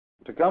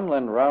To come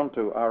then round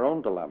to our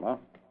own dilemma,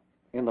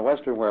 in the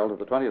Western world of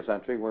the 20th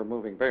century, we're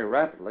moving very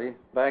rapidly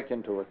back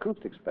into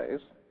acoustic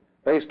space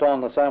based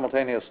on the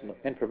simultaneous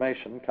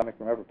information coming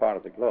from every part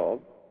of the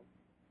globe.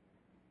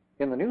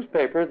 In the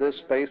newspaper, this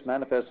space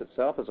manifests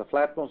itself as a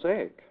flat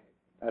mosaic,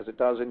 as it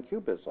does in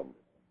cubism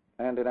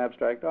and in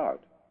abstract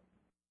art.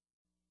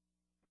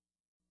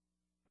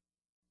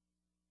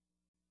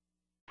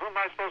 Who am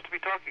I supposed to be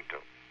talking to?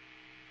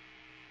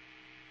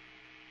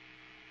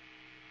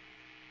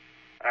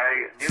 A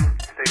new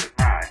state of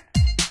mind,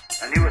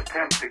 a new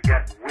attempt to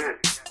get with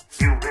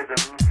new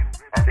rhythms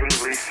of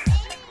English,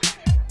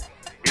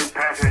 new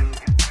patterns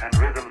and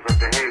rhythms of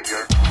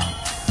behavior.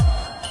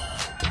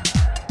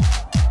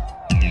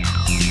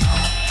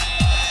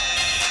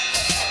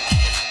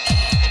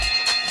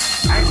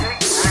 I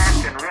take rock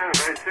and roll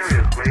very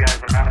seriously as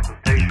a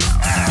manifestation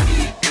of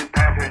new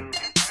patterns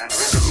and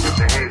rhythms of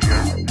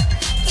behavior.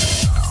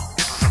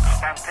 It was a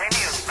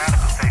spontaneous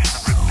manifestation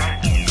of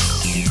rebellion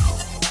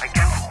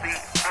against the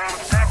whole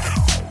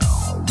establishment.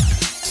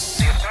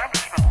 The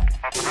establishment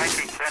of the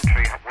 19th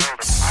century world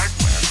of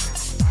hardware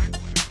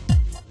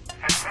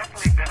has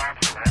suddenly been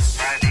obsolesced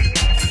by the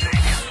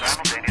instantaneous,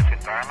 simultaneous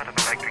environment of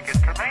electric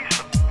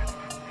information.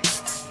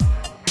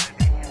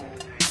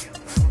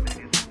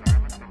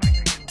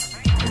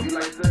 If you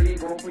like studying,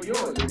 go for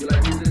yours. If you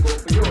like music, go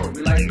for yours.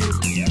 We like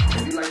music.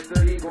 If you like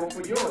studying, go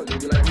for yours.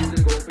 If you like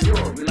music, go for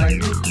yours. We like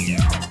music.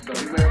 So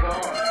we work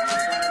hard.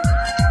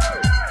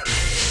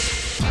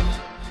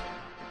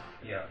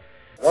 Yeah.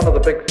 One of the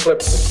big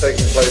flips that's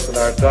taking place in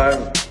our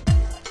time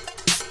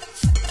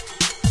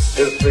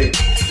is the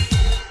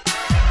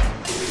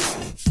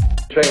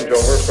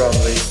changeover from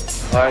the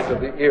eye to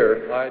the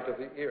ear, eye to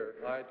the ear,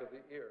 eye to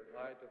the ear,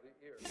 eye to the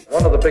ear.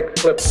 One of the big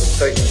flips that's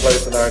taking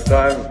place in our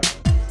time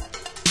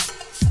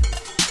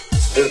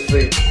is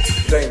the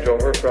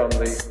changeover from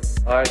the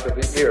eye to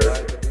the ear,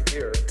 eye to the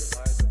ear,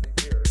 eye to the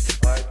ear,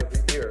 eye to the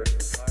ear,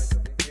 eye to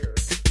the ear.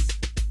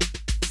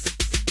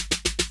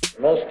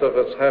 Most of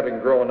us, having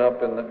grown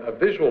up in a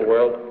visual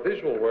world,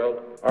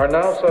 are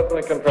now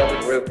suddenly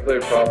confronted with the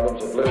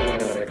problems of living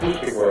in an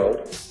acoustic world,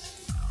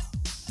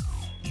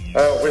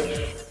 which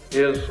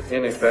is,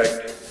 in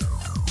effect,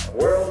 a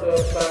world of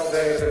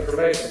simultaneous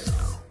information.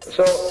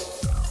 So,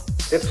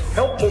 it's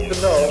helpful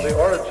to know the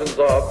origins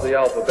of the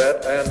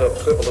alphabet and of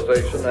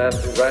civilization and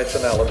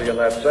rationality in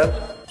that sense,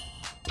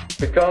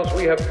 because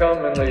we have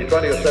come in the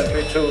 20th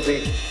century to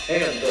the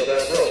end of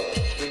that road,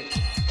 the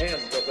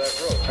end of that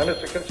road. And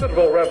it's a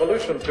considerable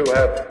revolution to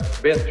have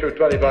been through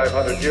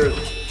 2,500 years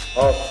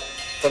of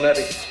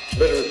phonetic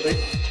literacy,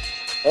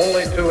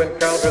 only to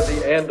encounter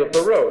the end of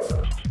the road.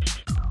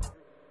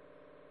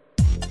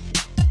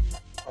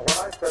 When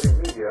I study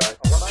media, I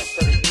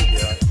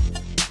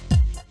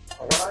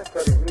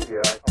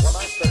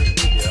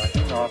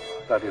do not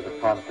study the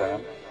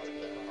content.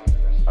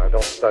 I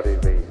don't study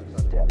the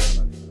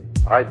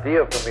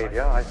idea of the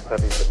media. I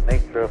study the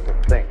nature of the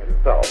thing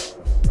itself.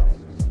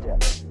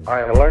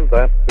 I learned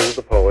that through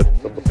the poets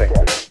and the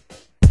painters.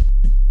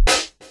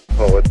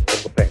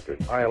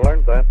 I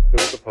learned that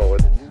through the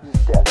poets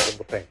and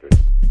the painters.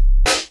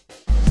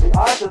 The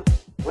artist,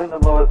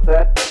 Wyndham Lewis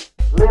said,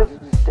 lives in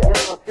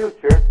the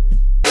future,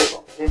 is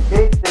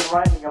engaged in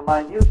writing a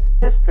minute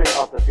history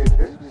of the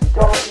future,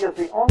 because he is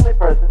the only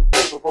person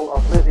capable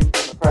of living in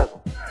the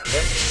present.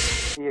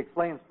 He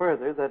explains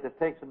further that it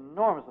takes an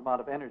enormous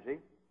amount of energy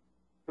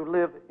to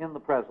live in the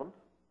present,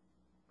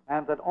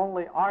 and that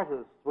only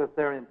artists with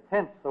their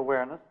intense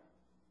awareness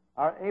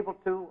are able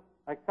to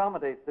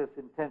accommodate this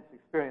intense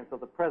experience of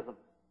the present.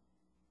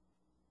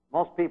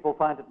 Most people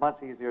find it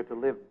much easier to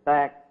live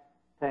back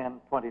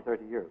 10, 20,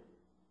 30 years.